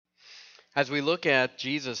As we look at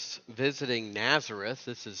Jesus visiting Nazareth,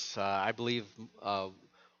 this is, I believe,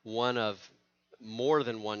 one of more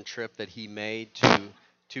than one trip that he made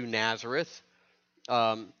to Nazareth.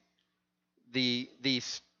 Um, the the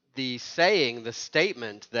the saying, the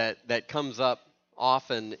statement that comes up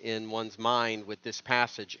often in one's mind with this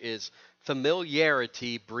passage is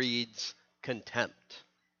familiarity breeds contempt.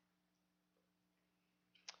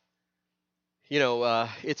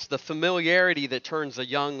 It's the familiarity that turns a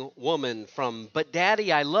young woman from, but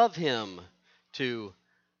daddy, I love him, to,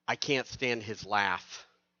 I can't stand his laugh.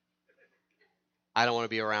 I don't want to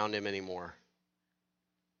be around him anymore.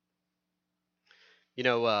 You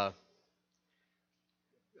know,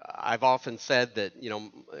 I've often said that,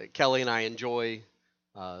 Kelly and I enjoy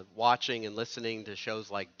watching and listening to shows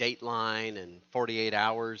like Dateline and 48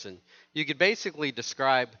 Hours. And you could basically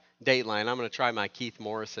describe Dateline, I'm going to try my Keith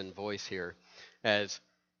Morrison voice here, as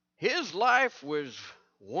his life was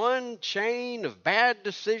one chain of bad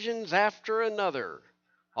decisions after another,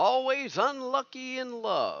 always unlucky in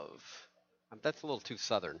love. That's a little too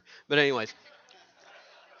southern. But, anyways,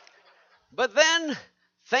 but then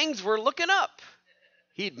things were looking up.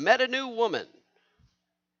 He'd met a new woman.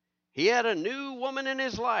 He had a new woman in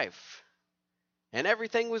his life, and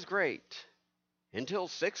everything was great until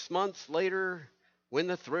 6 months later when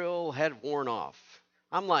the thrill had worn off.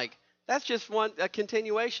 I'm like, that's just a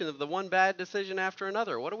continuation of the one bad decision after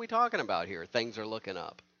another. What are we talking about here? Things are looking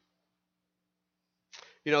up.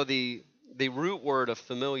 The root word of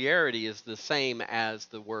familiarity is the same as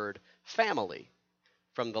the word family,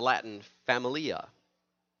 from the Latin familia.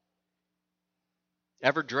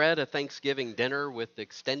 Ever dread a Thanksgiving dinner with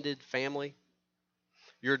extended family?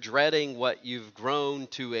 You're dreading what you've grown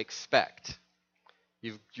to expect.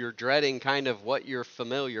 You're dreading kind of what you're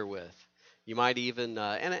familiar with. You might even,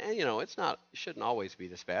 it shouldn't always be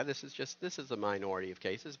this bad. This is a minority of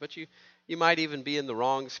cases, but you might even be in the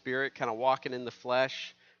wrong spirit, kind of walking in the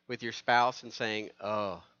flesh with your spouse and saying,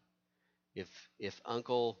 oh, if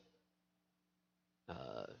Uncle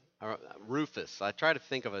Rufus, I try to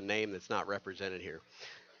think of a name that's not represented here.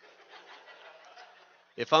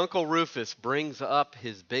 If Uncle Rufus brings up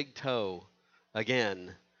his big toe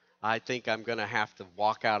again, I think I'm going to have to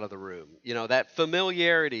walk out of the room. That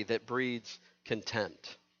familiarity that breeds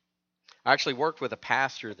contempt. I actually worked with a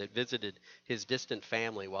pastor that visited his distant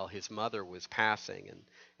family while his mother was passing.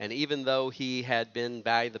 And even though he had been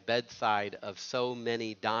by the bedside of so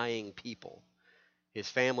many dying people, his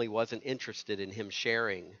family wasn't interested in him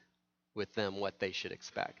sharing with them what they should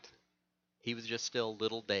expect. He was just still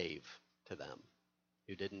little Dave to them,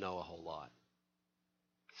 who didn't know a whole lot.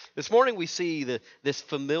 This morning we see this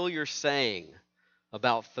familiar saying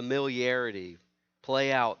about familiarity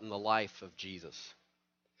play out in the life of Jesus.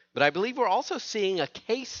 But I believe we're also seeing a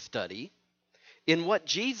case study in what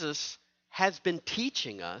Jesus has been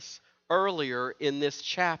teaching us earlier in this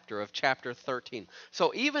chapter of chapter 13.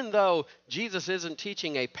 So even though Jesus isn't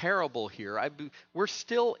teaching a parable here, we're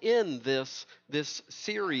still in this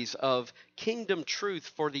series of kingdom truth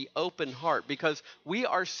for the open heart, because we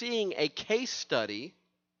are seeing a case study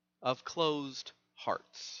of closed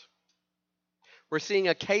hearts. We're seeing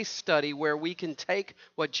a case study where we can take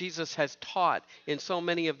what Jesus has taught in so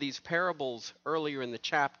many of these parables earlier in the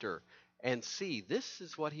chapter and see this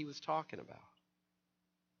is what he was talking about.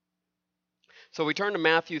 So we turn to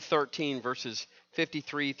Matthew 13, verses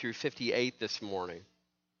 53 through 58 this morning.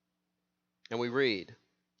 And we read,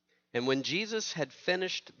 "And when Jesus had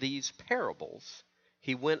finished these parables,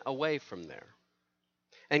 he went away from there.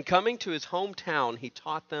 And coming to his hometown, he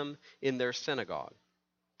taught them in their synagogue,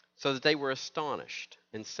 so that they were astonished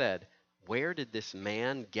and said, 'Where did this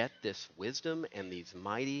man get this wisdom and these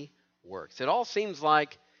mighty works?'" It all seems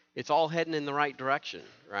like it's all heading in the right direction,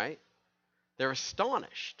 right? They're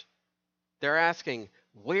astonished. They're asking,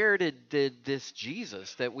 where did this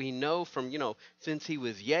Jesus that we know from, since he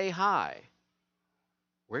was yay high,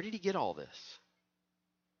 where did he get all this?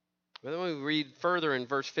 Well, then we read further in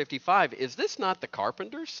verse 55, "Is this not the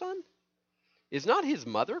carpenter's son? Is not his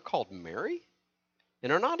mother called Mary?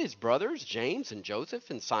 And are not his brothers James and Joseph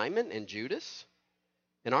and Simon and Judas?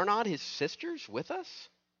 And are not his sisters with us?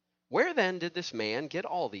 Where then did this man get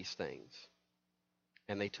all these things?"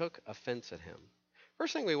 And they took offense at him.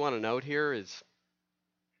 First thing we want to note here is,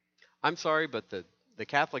 I'm sorry, but the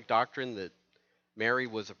Catholic doctrine that Mary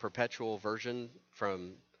was a perpetual virgin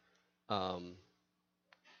from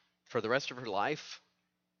for the rest of her life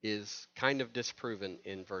is kind of disproven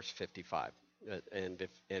in verse 55 and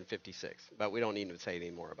 56. But we don't need to say any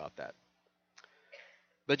more about that.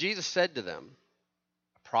 But Jesus said to them,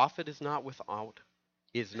 "A prophet is not without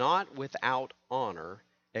honor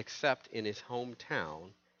except in his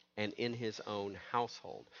hometown and in his own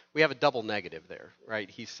household. We have a double negative there, right?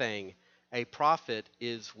 He's saying a prophet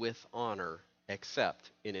is with honor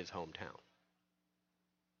except in his hometown.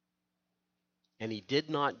 And he did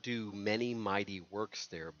not do many mighty works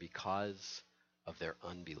there because of their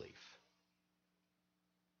unbelief.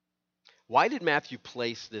 Why did Matthew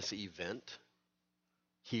place this event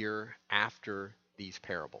here after these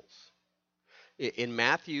parables? In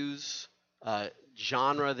Matthew's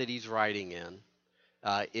genre that he's writing in,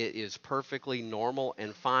 it is perfectly normal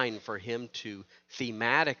and fine for him to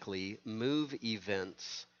thematically move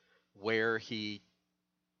events where he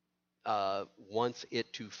wants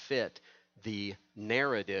it to fit the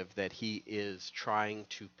narrative that he is trying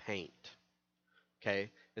to paint. Okay?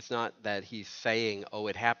 It's not that he's saying, oh,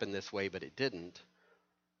 it happened this way, but it didn't.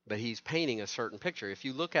 But he's painting a certain picture. If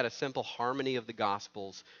you look at a simple harmony of the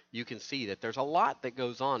Gospels, you can see that there's a lot that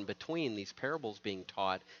goes on between these parables being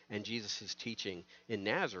taught and Jesus' teaching in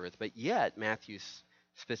Nazareth. But yet, Matthew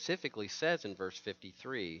specifically says in verse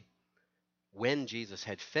 53, when Jesus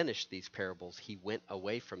had finished these parables, he went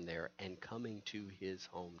away from there and coming to his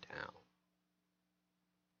hometown.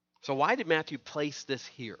 So why did Matthew place this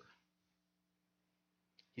here?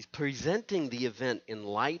 He's presenting the event in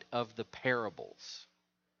light of the parables,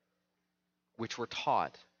 which were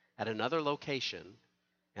taught at another location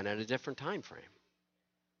and at a different time frame.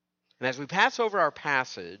 And as we pass over our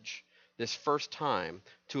passage this first time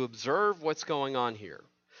to observe what's going on here,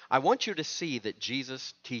 I want you to see that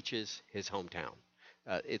Jesus teaches his hometown.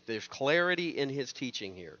 There's clarity in his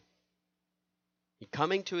teaching here.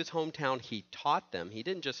 Coming to his hometown, he taught them. He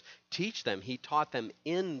didn't just teach them, he taught them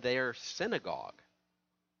in their synagogue.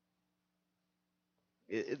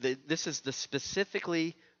 This is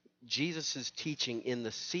specifically Jesus' teaching in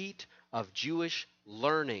the seat of Jewish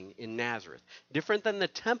learning in Nazareth. Different than the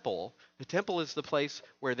temple. The temple is the place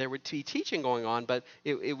where there would be teaching going on, but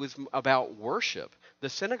it was about worship. The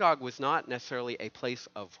synagogue was not necessarily a place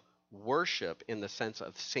of worship in the sense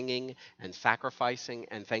of singing and sacrificing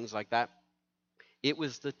and things like that. It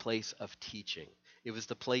was the place of teaching. It was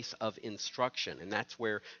the place of instruction, and that's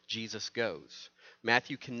where Jesus goes.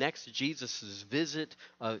 Matthew connects Jesus' visit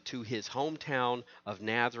to his hometown of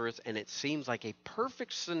Nazareth, and it seems like a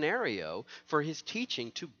perfect scenario for his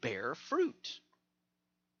teaching to bear fruit.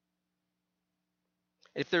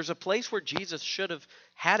 If there's a place where Jesus should have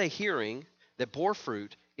had a hearing that bore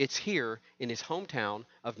fruit, it's here in his hometown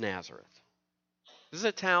of Nazareth. This is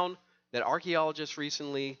a town that archaeologists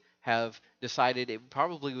recently have decided it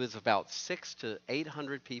probably was about 600 to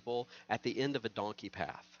 800 people at the end of a donkey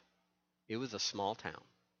path. It was a small town,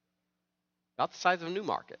 about the size of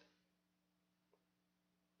Newmarket.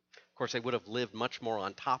 Of course, they would have lived much more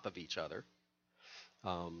on top of each other.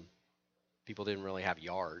 People didn't really have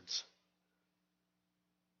yards.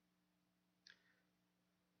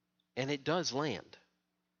 And it does land.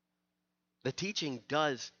 The teaching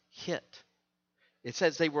does hit. It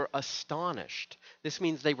says they were astonished. This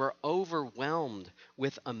means they were overwhelmed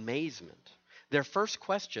with amazement. Their first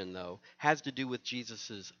question, though, has to do with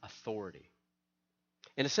Jesus' authority.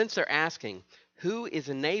 In a sense, they're asking, who is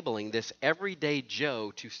enabling this everyday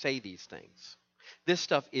Joe to say these things? This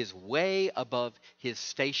stuff is way above his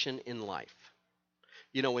station in life.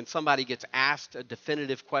 You know, when somebody gets asked a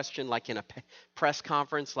definitive question, like in a press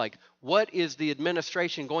conference, like, what is the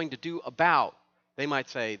administration going to do about? They might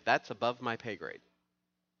say, that's above my pay grade.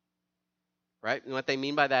 Right? And what they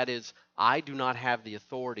mean by that is, I do not have the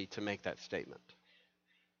authority to make that statement.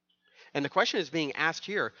 And the question is being asked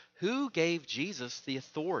here, who gave Jesus the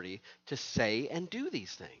authority to say and do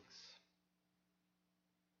these things?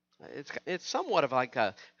 It's somewhat of like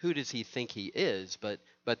a, who does he think he is? But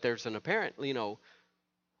there's an apparent, you know,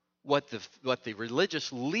 what the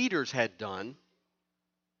religious leaders had done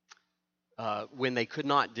when they could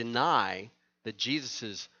not deny that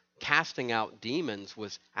Jesus' casting out demons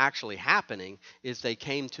was actually happening, is they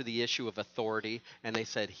came to the issue of authority and they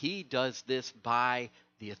said, he does this by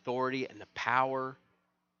the authority and the power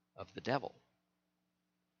of the devil.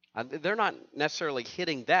 They're not necessarily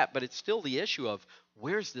hitting that, but it's still the issue of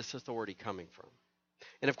where's this authority coming from?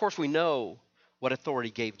 And of course we know what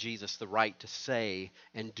authority gave Jesus the right to say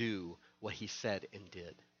and do what he said and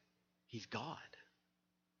did. He's God.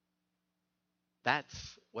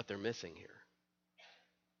 That's what they're missing here.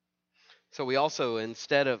 So we also,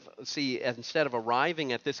 instead of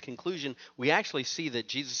arriving at this conclusion, we actually see that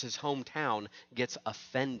Jesus' hometown gets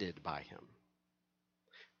offended by him.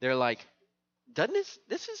 They're like, this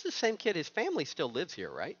is the same kid, his family still lives here,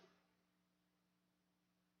 right?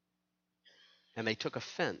 And they took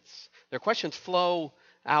offense. Their questions flow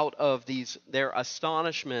out of their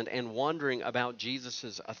astonishment and wondering about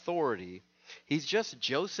Jesus' authority. He's just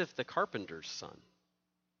Joseph the carpenter's son.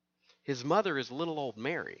 His mother is little old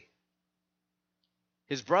Mary.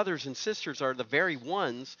 His brothers and sisters are the very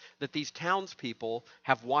ones that these townspeople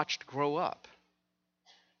have watched grow up.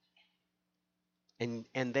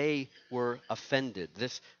 And they were offended.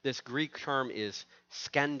 This Greek term is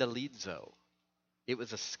scandalizo. It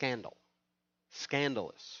was a scandal.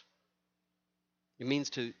 Scandalous. It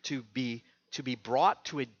means to be brought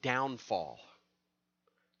to a downfall,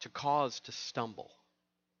 to cause to stumble.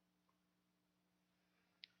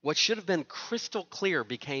 What should have been crystal clear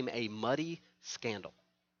became a muddy scandal.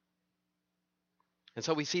 And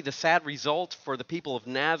so we see the sad result for the people of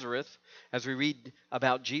Nazareth as we read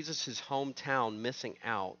about Jesus' hometown missing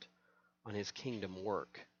out on his kingdom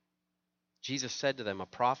work. Jesus said to them, "A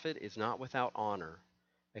prophet is not without honor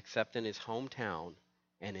except in his hometown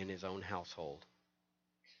and in his own household."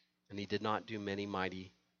 And he did not do many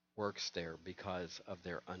mighty works there because of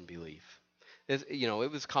their unbelief.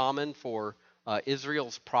 It was common for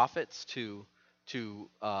Israel's prophets to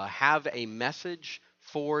have a message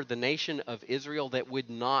for the nation of Israel that would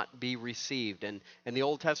not be received. And the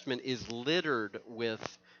Old Testament is littered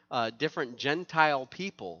with different Gentile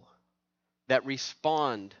people that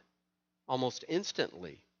respond almost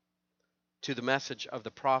instantly to the message of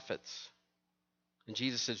the prophets. And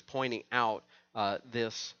Jesus is pointing out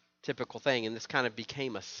this typical thing, and this kind of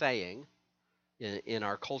became a saying in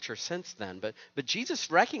our culture since then. But Jesus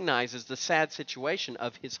recognizes the sad situation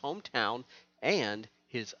of his hometown and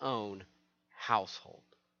his own household.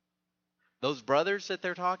 Those brothers that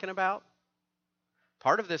they're talking about,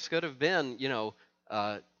 part of this could have been,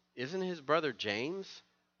 isn't his brother James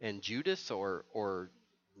and Judas, or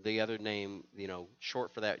the other name,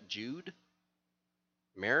 short for that, Jude,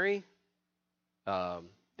 Mary?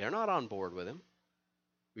 They're not on board with him.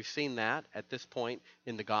 We've seen that at this point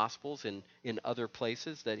in the Gospels and in other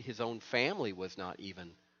places, that his own family was not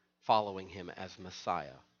even following him as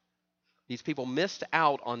Messiah. These people missed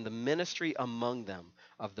out on the ministry among them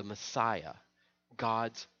of the Messiah,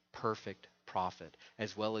 God's perfect prophet,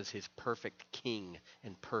 as well as his perfect king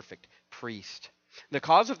and perfect priest. The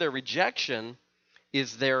cause of their rejection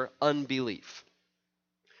is their unbelief.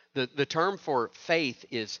 The term for faith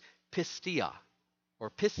is pistia or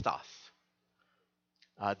pistos.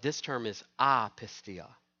 This term is apistia,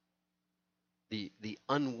 the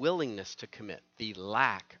unwillingness to commit, the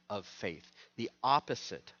lack of faith, the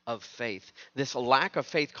opposite of faith. This lack of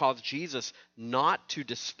faith caused Jesus not to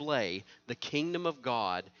display the kingdom of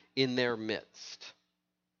God in their midst.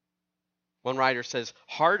 One writer says,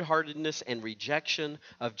 hard-heartedness and rejection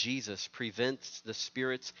of Jesus prevents the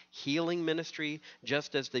Spirit's healing ministry,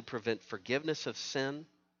 just as they prevent forgiveness of sin.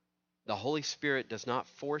 The Holy Spirit does not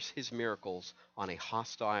force his miracles on a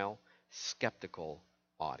hostile, skeptical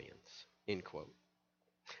audience. End quote.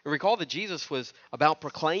 And recall that Jesus was about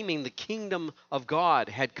proclaiming the kingdom of God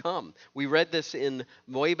had come. We read this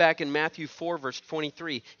way back in Matthew 4, verse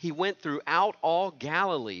 23. He went throughout all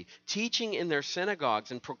Galilee, teaching in their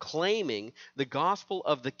synagogues and proclaiming the gospel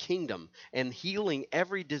of the kingdom and healing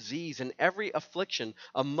every disease and every affliction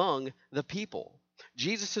among the people.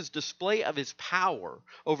 Jesus' display of his power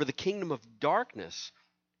over the kingdom of darkness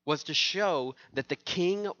was to show that the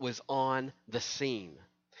king was on the scene.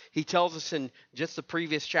 He tells us in just the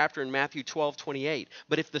previous chapter in Matthew 12:28,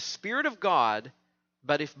 but if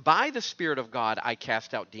by the Spirit of God I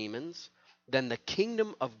cast out demons, then the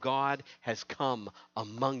kingdom of God has come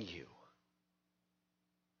among you.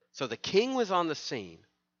 So the king was on the scene,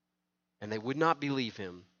 and they would not believe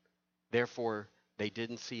him. Therefore, they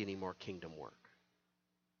didn't see any more kingdom work.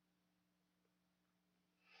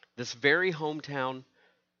 This very hometown,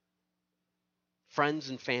 friends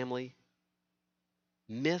and family,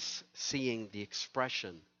 miss seeing the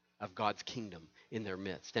expression of God's kingdom in their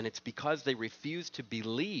midst. And it's because they refuse to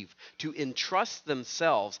believe, to entrust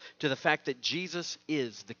themselves to the fact that Jesus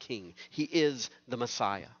is the King. He is the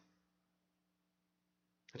Messiah.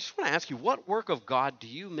 I just want to ask you, what work of God do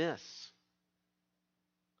you miss?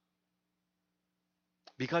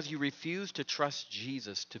 Because you refuse to trust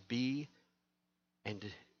Jesus to be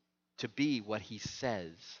what he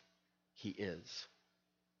says he is.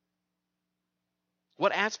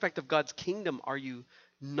 What aspect of God's kingdom are you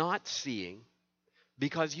not seeing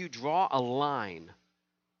because you draw a line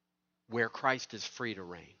where Christ is free to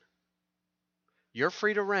reign? You're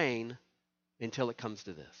free to reign until it comes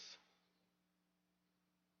to this.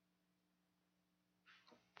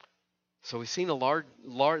 So we've seen the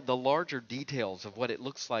larger details of what it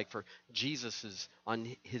looks like for Jesus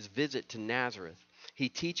on his visit to Nazareth. He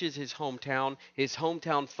teaches his hometown. His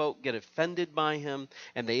hometown folk get offended by him,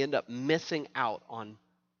 and they end up missing out on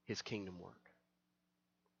his kingdom work.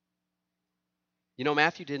 You know,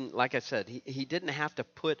 Matthew didn't, like I said, he didn't have to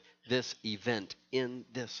put this event in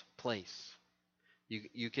this place.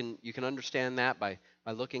 You can understand that by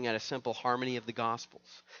looking at a simple harmony of the Gospels.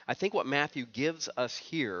 I think what Matthew gives us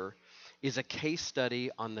here is a case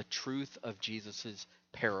study on the truth of Jesus'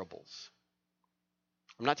 parables.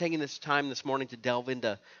 I'm not taking this time this morning to delve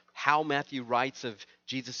into how Matthew writes of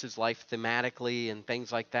Jesus' life thematically and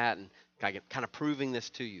things like that, and kind of proving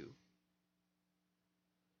this to you.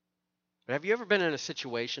 But have you ever been in a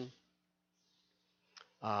situation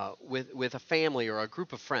with a family or a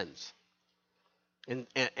group of friends,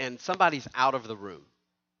 and somebody's out of the room,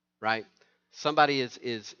 right? Somebody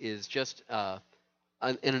is just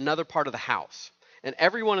in another part of the house, and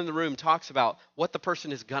everyone in the room talks about what the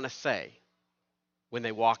person is gonna say when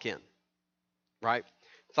they walk in, right?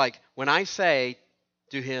 It's like when I say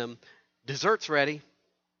to him, "Dessert's ready,"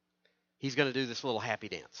 he's gonna do this little happy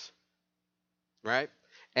dance, right?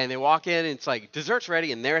 And they walk in, and it's like, "Dessert's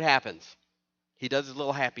ready," and there it happens. He does his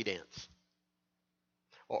little happy dance,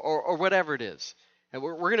 or whatever it is. And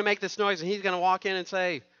we're going to make this noise, and he's going to walk in and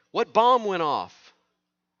say, "What bomb went off?"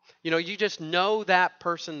 You know, you just know that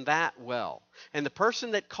person that well. And the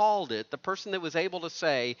person that called it, the person that was able to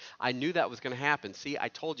say, "I knew that was going to happen. See, I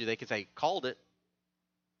told you," they could say, "Called it.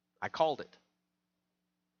 I called it."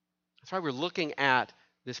 That's why we're looking at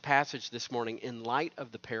this passage this morning in light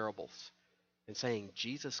of the parables and saying,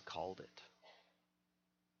 Jesus called it.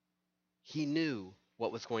 He knew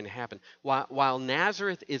what was going to happen. While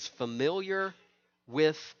Nazareth is familiar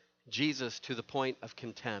with Jesus to the point of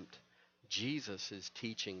contempt, Jesus'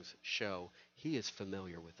 teachings show he is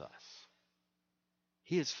familiar with us.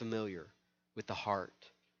 He is familiar with the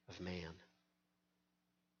heart of man.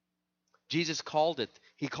 Jesus called it.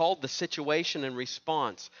 He called the situation and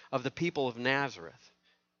response of the people of Nazareth.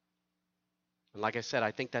 And like I said,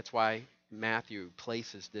 I think that's why Matthew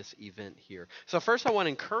places this event here. So first I want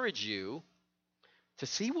to encourage you to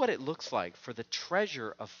see what it looks like for the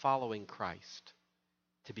treasure of following Christ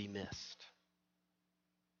to be missed.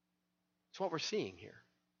 That's what we're seeing here.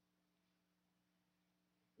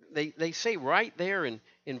 They say right there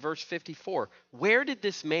in verse 54, where did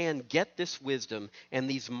this man get this wisdom and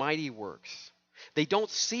these mighty works? They don't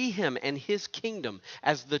see him and his kingdom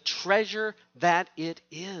as the treasure that it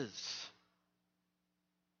is.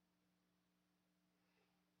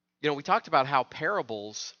 You know, we talked about how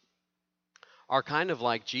parables are kind of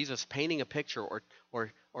like Jesus painting a picture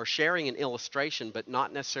or sharing an illustration, but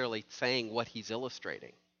not necessarily saying what he's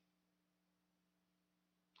illustrating.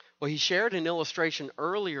 Well, he shared an illustration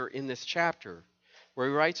earlier in this chapter where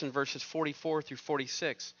he writes in verses 44 through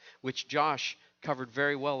 46, which Josh covered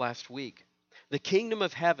very well last week. The kingdom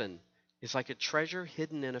of heaven is like a treasure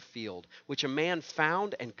hidden in a field, which a man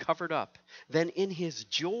found and covered up. Then in his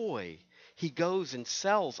joy, he goes and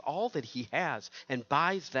sells all that he has and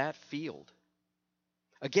buys that field.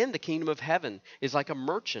 Again, the kingdom of heaven is like a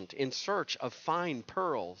merchant in search of fine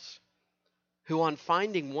pearls, who on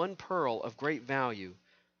finding one pearl of great value,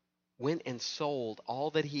 went and sold all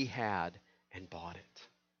that he had and bought it.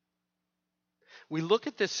 We look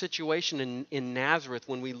at this situation in Nazareth,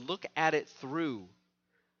 when we look at it through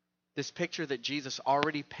this picture that Jesus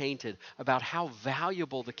already painted about how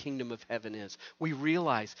valuable the kingdom of heaven is. We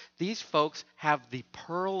realize these folks have the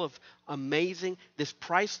pearl of amazing, this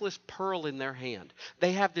priceless pearl in their hand.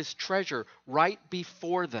 They have this treasure right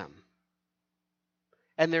before them.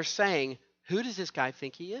 And they're saying, who does this guy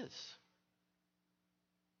think he is?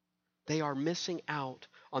 They are missing out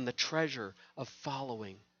on the treasure of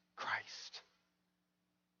following Christ.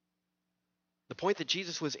 The point that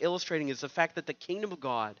Jesus was illustrating is the fact that the kingdom of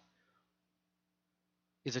God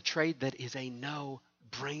is a trade that is a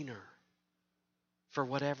no-brainer for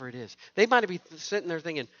whatever it is. They might be sitting there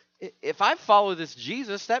thinking, if I follow this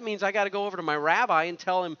Jesus, that means I got to go over to my rabbi and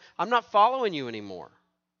tell him, I'm not following you anymore.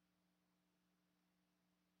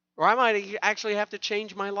 Or I might actually have to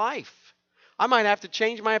change my life. I might have to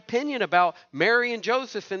change my opinion about Mary and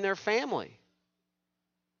Joseph and their family.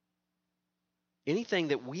 Anything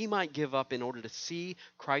that we might give up in order to see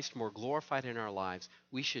Christ more glorified in our lives,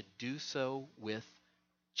 we should do so with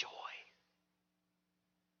joy.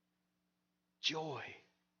 Joy,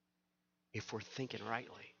 if we're thinking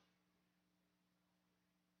rightly.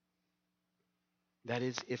 That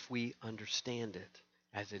is, if we understand it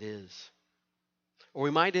as it is. Or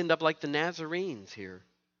we might end up like the Nazarenes here,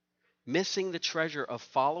 missing the treasure of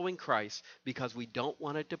following Christ because we don't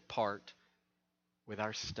want to depart with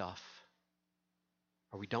our stuff.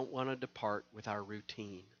 Or we don't want to depart with our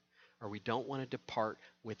routine. Or we don't want to depart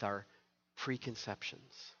with our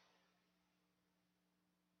preconceptions.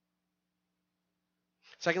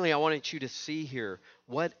 Secondly, I wanted you to see here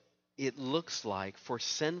what it looks like for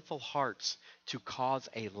sinful hearts to cause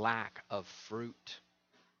a lack of fruit.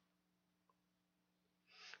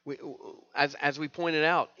 As we pointed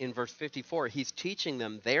out in verse 54, he's teaching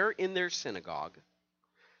them there in their synagogue.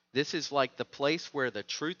 This is like the place where the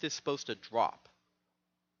truth is supposed to drop.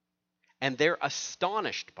 And they're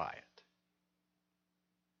astonished by it.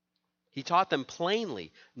 He taught them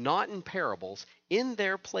plainly, not in parables, in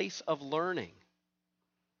their place of learning.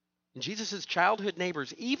 And Jesus' childhood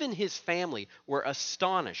neighbors, even his family, were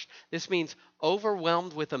astonished. This means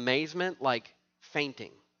overwhelmed with amazement, like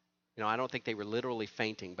fainting. I don't think they were literally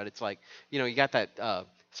fainting, but it's like, you got that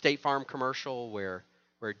State Farm commercial where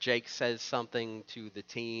Jake says something to the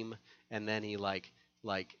team, and then he like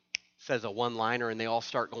says a one-liner, and they all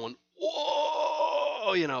start going,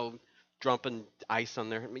 whoa, dumping ice on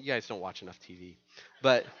their. You guys don't watch enough TV,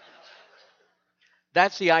 but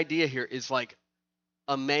that's the idea here. Is like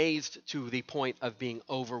amazed to the point of being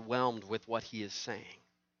overwhelmed with what he is saying.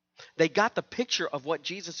 They got the picture of what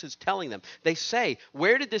Jesus is telling them. They say,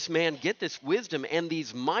 where did this man get this wisdom and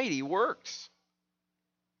these mighty works?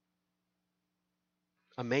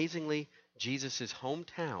 Amazingly, Jesus'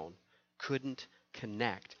 hometown couldn't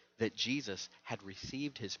connect that Jesus had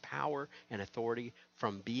received his power and authority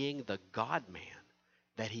from being the God-man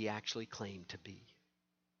that he actually claimed to be.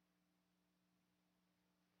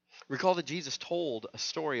 Recall that Jesus told a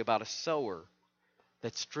story about a sower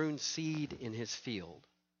that strewn seed in his field,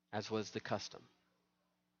 as was the custom.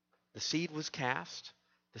 The seed was cast.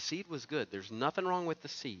 The seed was good. There's nothing wrong with the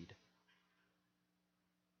seed.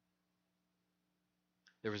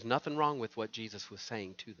 There was nothing wrong with what Jesus was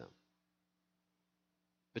saying to them.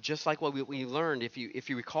 But just like what we learned, if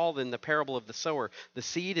you recall in the parable of the sower, the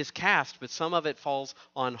seed is cast, but some of it falls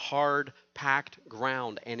on hard, packed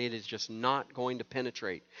ground, and it is just not going to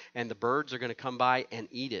penetrate. And the birds are going to come by and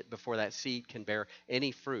eat it before that seed can bear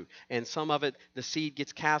any fruit. And some of it, the seed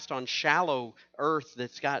gets cast on shallow earth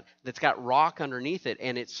that's got rock underneath it,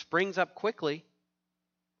 and it springs up quickly,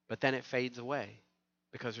 but then it fades away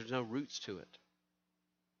because there's no roots to it.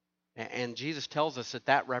 And Jesus tells us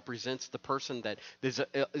that represents the person that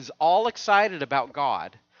is all excited about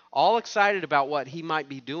God, all excited about what he might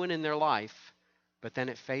be doing in their life, but then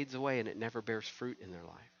it fades away and it never bears fruit in their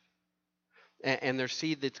life. And their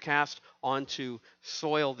seed that's cast onto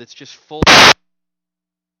soil that's just full of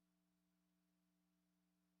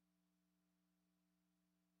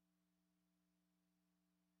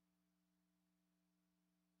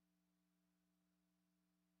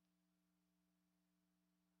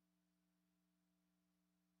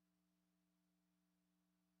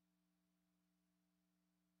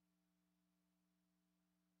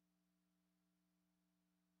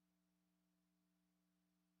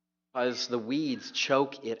because the weeds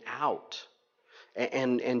choke it out.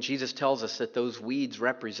 And Jesus tells us that those weeds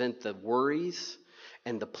represent the worries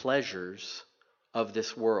and the pleasures of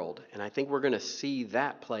this world. And I think we're going to see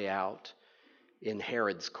that play out in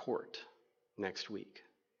Herod's court next week.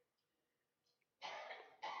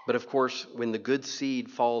 But of course, when the good seed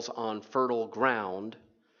falls on fertile ground,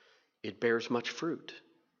 it bears much fruit,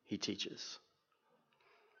 he teaches.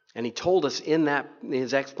 And he told us in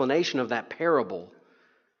his explanation of that parable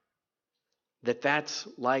that's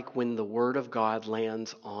like when the word of God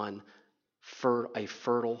lands on a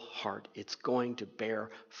fertile heart. It's going to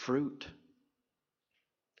bear fruit.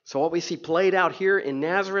 So what we see played out here in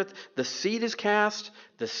Nazareth, the seed is cast,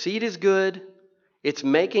 the seed is good, it's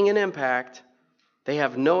making an impact. They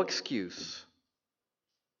have no excuse.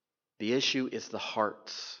 The issue is the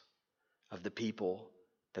hearts of the people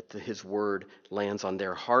that his word lands on.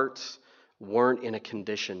 Their hearts weren't in a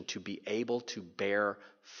condition to be able to bear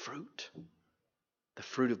fruit. The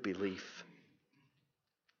fruit of belief.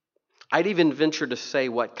 I'd even venture to say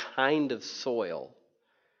what kind of soil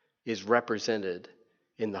is represented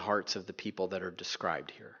in the hearts of the people that are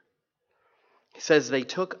described here. He says they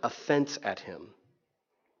took offense at him.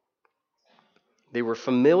 They were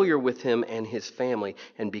familiar with him and his family,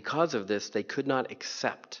 and because of this, they could not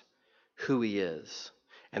accept who he is,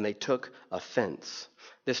 and they took offense.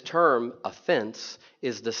 This term, offense,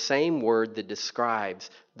 is the same word that describes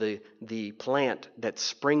the plant that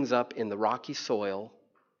springs up in the rocky soil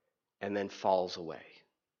and then falls away.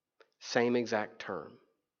 Same exact term.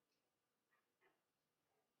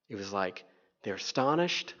 It was like, they're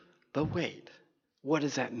astonished, but wait, what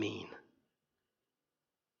does that mean?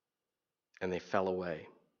 And they fell away.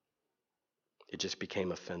 It just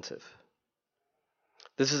became offensive.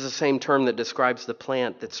 This is the same term that describes the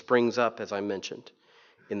plant that springs up, as I mentioned,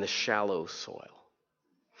 in the shallow soil.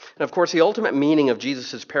 And of course, the ultimate meaning of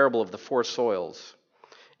Jesus' parable of the four soils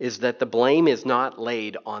is that the blame is not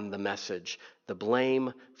laid on the message. the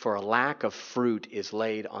blame for a lack of fruit is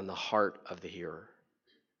laid on the heart of the hearer.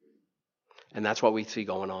 And that's what we see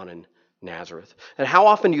going on in Nazareth. And how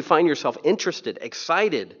often do you find yourself interested,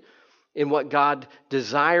 excited in what God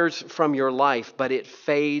desires from your life, but it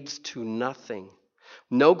fades to nothing?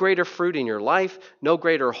 No greater fruit in your life, no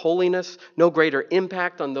greater holiness, no greater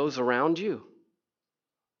impact on those around you.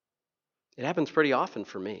 It happens pretty often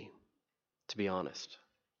for me, to be honest.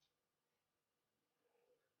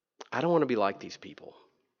 I don't want to be like these people,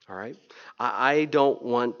 all right? I don't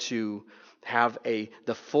want to have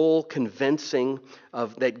the full convincing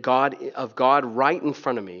of God right in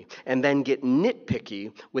front of me, and then get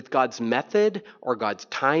nitpicky with God's method or God's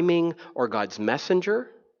timing or God's messenger.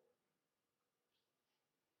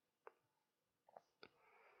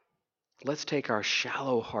 Let's take our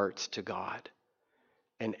shallow hearts to God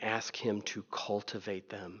and ask Him to cultivate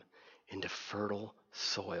them into fertile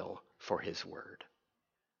soil for His word.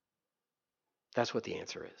 That's what the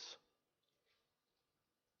answer is,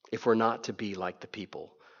 if we're not to be like the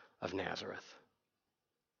people of Nazareth.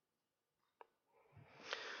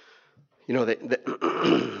 You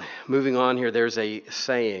know, moving on here, there's a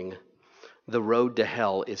saying, the road to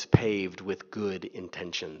hell is paved with good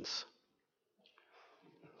intentions.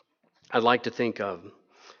 I'd like to think of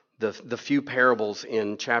the few parables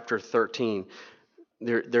in chapter 13.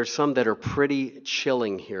 There's some that are pretty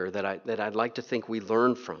chilling here that I'd like to think we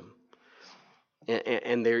learn from.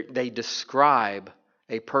 And they describe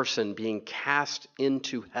a person being cast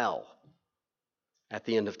into hell at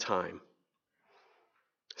the end of time.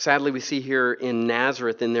 Sadly, we see here in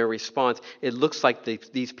Nazareth, in their response, it looks like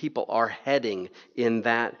these people are heading in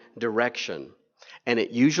that direction. And it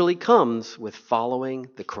usually comes with following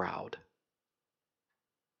the crowd.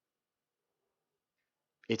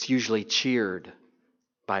 It's usually cheered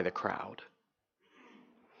by the crowd.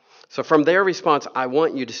 So from their response, I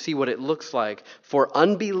want you to see what it looks like for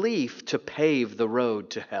unbelief to pave the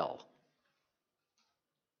road to hell.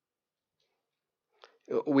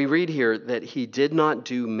 We read here that He did not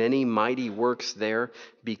do many mighty works there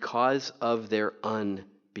because of their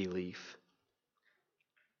unbelief.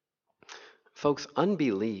 Folks,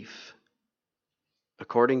 unbelief,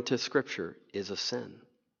 according to Scripture, is a sin.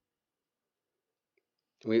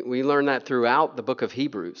 We learn that throughout the book of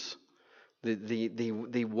Hebrews.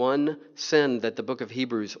 The one sin that the book of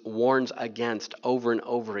Hebrews warns against over and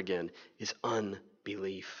over again is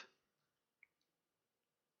unbelief.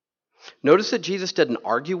 Notice that Jesus didn't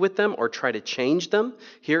argue with them or try to change them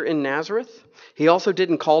here in Nazareth. He also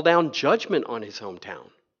didn't call down judgment on His hometown.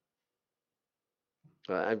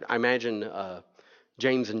 I imagine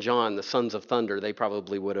James and John, the sons of thunder, they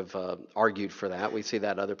probably would have argued for that. We see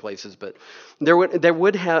that other places, but there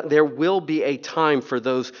will be a time for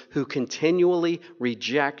those who continually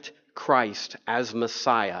reject Christ as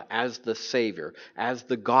Messiah, as the Savior, as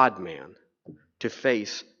the God-man, to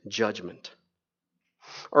face judgment.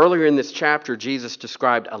 Earlier in this chapter, Jesus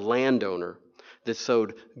described a landowner that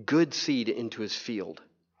sowed good seed into his field.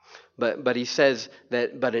 But he says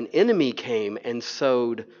but an enemy came and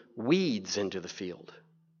sowed weeds into the field.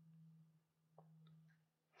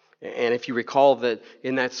 And if you recall that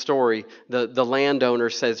in that story, the landowner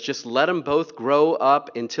says, just let them both grow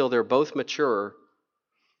up until they're both mature,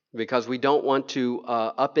 because we don't want to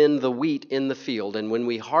upend the wheat in the field. And when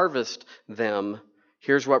we harvest them,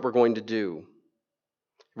 here's what we're going to do.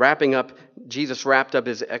 Jesus wrapped up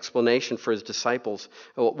his explanation for his disciples.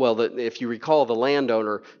 Well, if you recall, the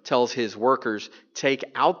landowner tells his workers, take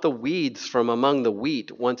out the weeds from among the wheat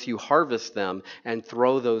once you harvest them and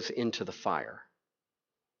throw those into the fire.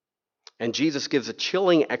 And Jesus gives a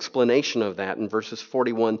chilling explanation of that in verses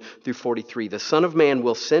 41 through 43. The Son of Man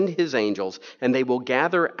will send His angels, and they will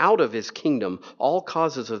gather out of His kingdom all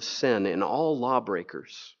causes of sin and all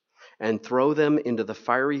lawbreakers, and throw them into the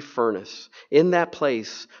fiery furnace. In that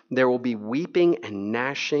place there will be weeping and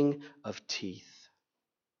gnashing of teeth.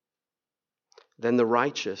 Then the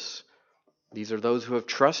righteous, these are those who have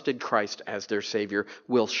trusted Christ as their Savior,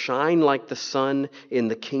 will shine like the sun in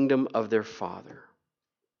the kingdom of their Father.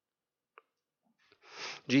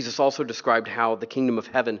 Jesus also described how the kingdom of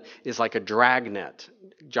heaven is like a dragnet.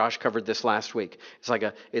 Josh covered this last week. It's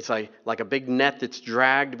like a big net that's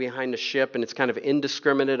dragged behind a ship, and it's kind of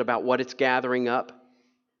indiscriminate about what it's gathering up.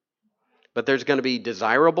 But there's going to be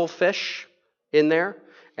desirable fish in there,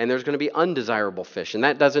 and there's going to be undesirable fish. And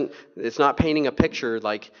it's not painting a picture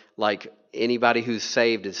like anybody who's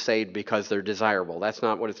saved is saved because they're desirable. That's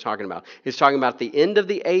not what it's talking about. It's talking about the end of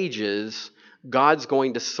the ages. God's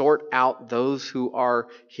going to sort out those who are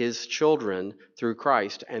His children through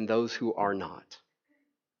Christ and those who are not.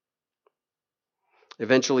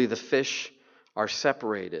 Eventually, the fish are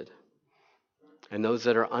separated. and those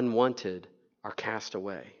that are unwanted are cast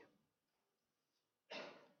away.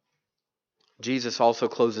 Jesus also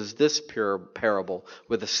closes this parable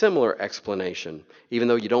with a similar explanation, even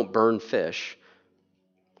though you don't burn fish.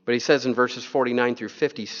 But he says in verses 49 through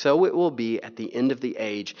 50, "So it will be at the end of the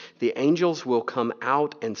age. The angels will come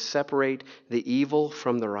out and separate the evil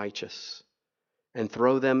from the righteous and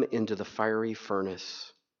throw them into the fiery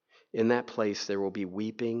furnace. In that place there will be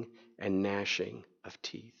weeping and gnashing of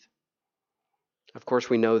teeth." Of course,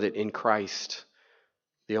 we know that in Christ,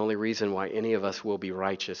 the only reason why any of us will be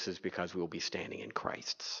righteous is because we will be standing in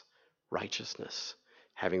Christ's righteousness,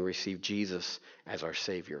 having received Jesus as our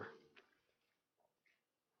Savior.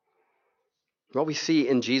 What we see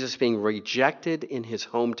in Jesus being rejected in his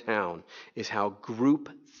hometown is how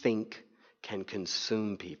groupthink can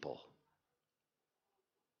consume people.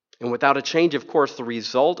 And without a change of course, the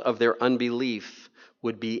result of their unbelief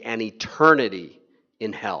would be an eternity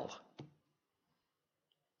in hell.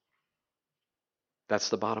 That's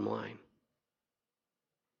the bottom line.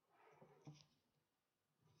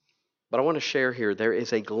 But I want to share here, there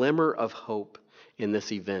is a glimmer of hope in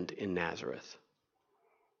this event in Nazareth.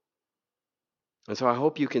 And so I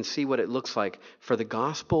hope you can see what it looks like for the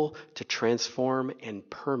gospel to transform and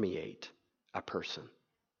permeate a person.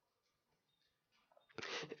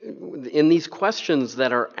 In these questions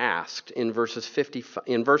that are asked in verse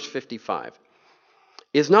 55,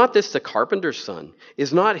 "Is not this the carpenter's son?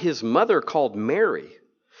 Is not his mother called Mary?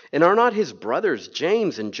 And are not his brothers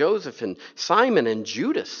James and Joseph and Simon and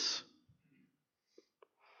Judas?"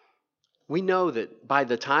 We know that by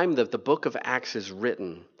the time that the book of Acts is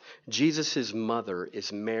written, Jesus' mother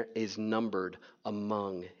is numbered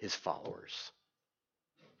among his followers.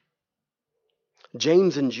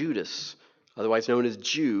 James and Judas, otherwise known as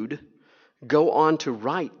Jude, go on to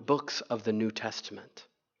write books of the New Testament,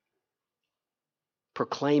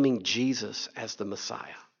 proclaiming Jesus as the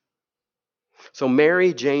Messiah. So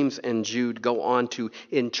Mary, James, and Jude go on to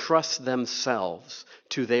entrust themselves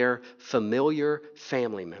to their familiar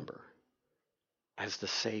family member as the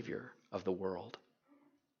Savior of the world.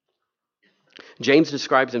 James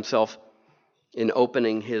describes himself in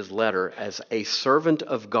opening his letter as a servant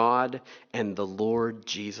of God and the Lord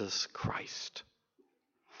Jesus Christ.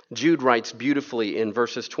 Jude writes beautifully in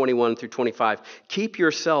verses 21 through 25, "Keep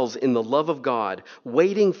yourselves in the love of God,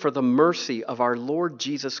 waiting for the mercy of our Lord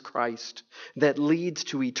Jesus Christ that leads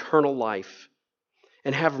to eternal life,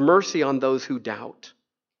 and have mercy on those who doubt."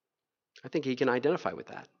 I think he can identify with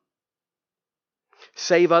that.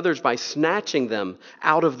 "Save others by snatching them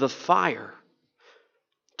out of the fire.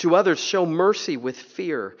 To others show mercy with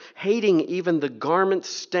fear, hating even the garment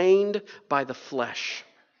stained by the flesh."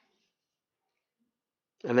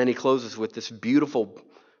 And then he closes with this beautiful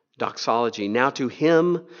doxology. "Now to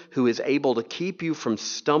him who is able to keep you from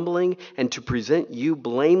stumbling and to present you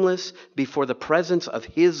blameless before the presence of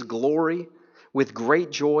his glory with great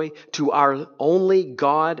joy, to our only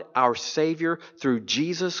God, our Savior, through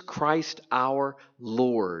Jesus Christ our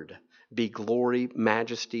Lord, be glory,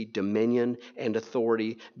 majesty, dominion, and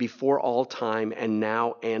authority before all time and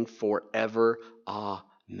now and forever.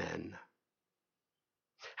 Amen."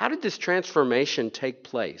 How did this transformation take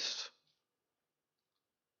place?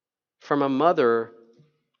 From a mother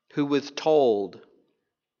who was told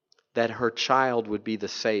that her child would be the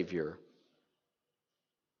Savior,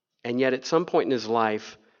 and yet at some point in his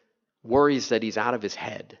life worries that he's out of his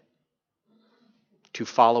head, to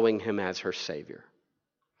following him as her Savior.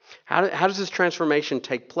 How does this transformation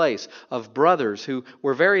take place of brothers who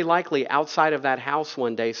were very likely outside of that house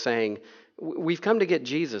one day saying, "We've come to get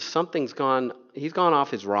Jesus. He's gone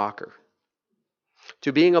off his rocker,"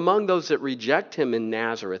 to being among those that reject him in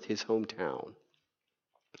Nazareth, his hometown,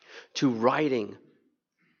 to writing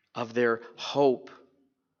of their hope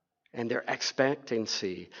and their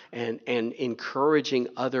expectancy and encouraging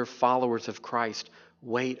other followers of Christ,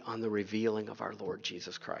 wait on the revealing of our Lord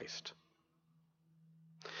Jesus Christ.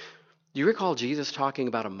 Do you recall Jesus talking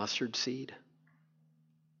about a mustard seed,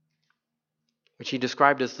 which he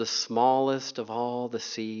described as the smallest of all the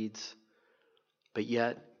seeds, but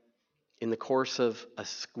yet in the course of a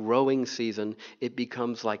growing season, it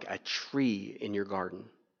becomes like a tree in your garden.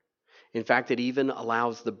 In fact, it even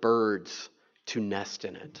allows the birds to nest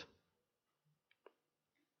in it.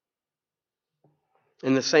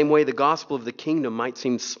 In the same way, the gospel of the kingdom might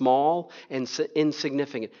seem small and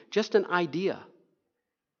insignificant, just an idea,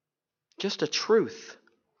 just a truth,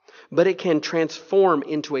 but it can transform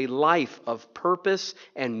into a life of purpose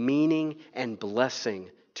and meaning and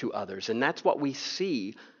blessing to others. And that's what we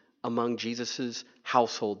see among Jesus'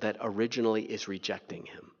 household that originally is rejecting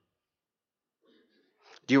him.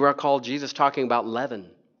 Do you recall Jesus talking about leaven?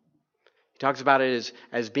 He talks about it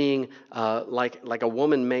as being like a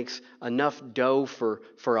woman makes enough dough for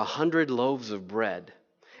 100 loaves of bread,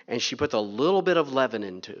 and she puts a little bit of leaven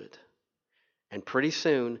into it. And pretty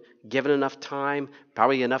soon, given enough time,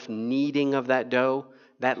 probably enough kneading of that dough,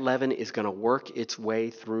 that leaven is going to work its way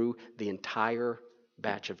through the entire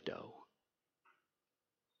batch of dough.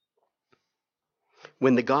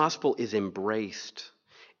 When the gospel is embraced,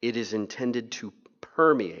 it is intended to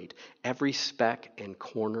permeate every speck and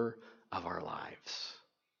corner of our lives.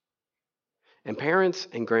 And parents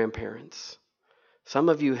and grandparents, some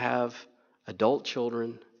of you have adult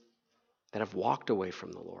children that have walked away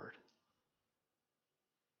from the Lord.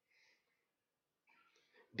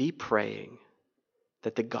 Be praying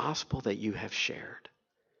that the gospel that you have shared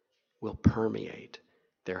will permeate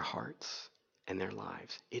their hearts and their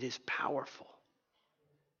lives. It is powerful,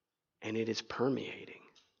 and it is permeating.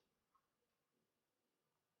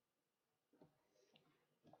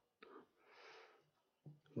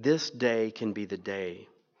 This day can be the day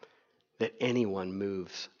that anyone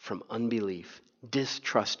moves from unbelief,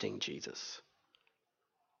 distrusting Jesus,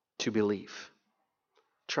 to belief,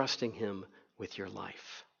 trusting him with your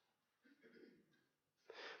life.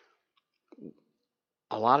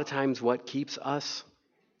 A lot of times what keeps us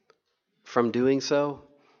from doing so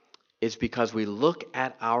is because we look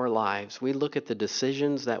at our lives, we look at the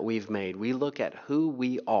decisions that we've made, we look at who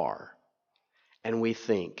we are, and we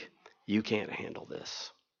think, you can't handle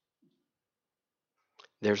this.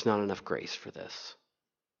 There's not enough grace for this.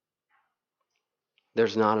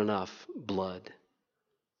 There's not enough blood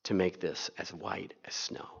to make this as white as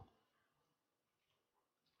snow.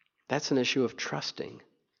 That's an issue of trusting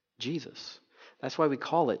Jesus. That's why we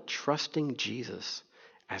call it trusting Jesus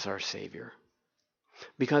as our Savior.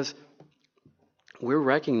 Because we're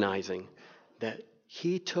recognizing that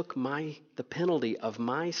he took the penalty of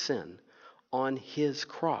my sin on his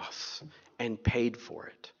cross and paid for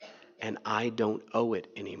it. And I don't owe it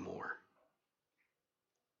anymore.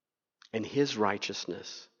 And his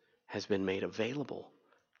righteousness has been made available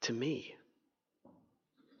to me.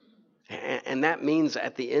 And that means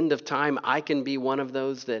at the end of time, I can be one of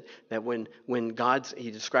those that when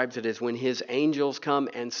he describes it as when his angels come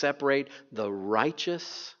and separate the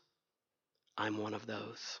righteous, I'm one of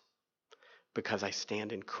those. Because I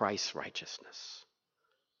stand in Christ's righteousness,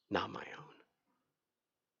 not my own.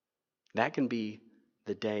 That can be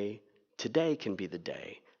the day. Today can be the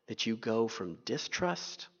day that you go from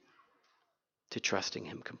distrust to trusting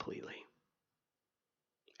him completely.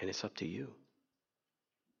 And it's up to you.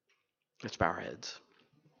 Let's bow our heads.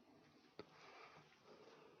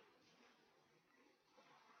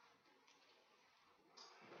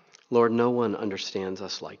 Lord, no one understands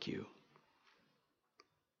us like you.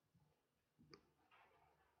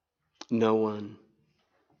 No one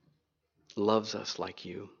loves us like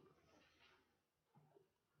you.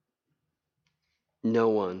 No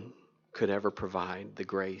one could ever provide the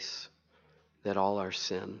grace that all our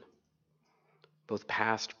sin, both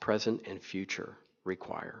past, present, and future,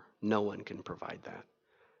 require. No one can provide that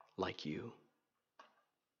like you.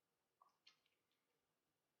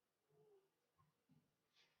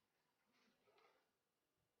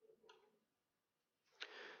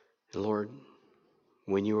 And Lord,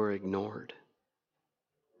 when you are ignored,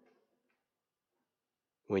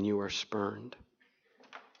 when you are spurned,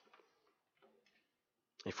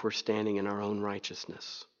 if we're standing in our own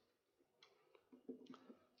righteousness,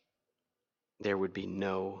 there would be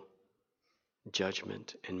no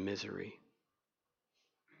judgment and misery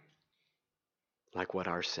like what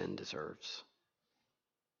our sin deserves.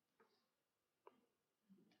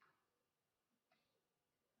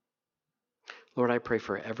 Lord, I pray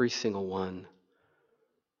for every single one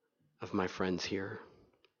of my friends here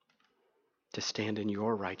to stand in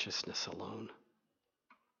your righteousness alone,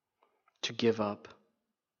 to give up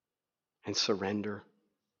and surrender.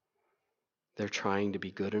 They're trying to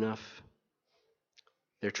be good enough.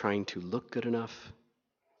 They're trying to look good enough.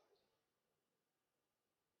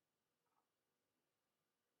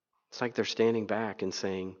 It's like they're standing back and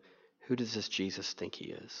saying, who does this Jesus think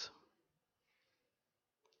he is?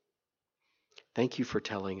 Thank you for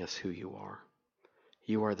telling us who you are.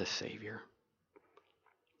 You are the Savior.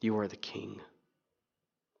 You are the King.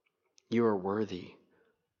 You are worthy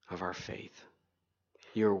of our faith.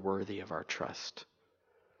 You are worthy of our trust.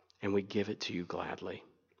 And we give it to you gladly.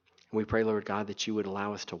 And we pray, Lord God, that you would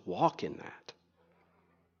allow us to walk in that.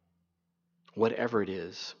 Whatever it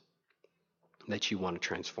is that you want to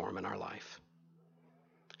transform in our life.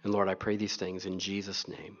 And Lord, I pray these things in Jesus'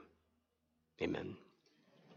 name. Amen.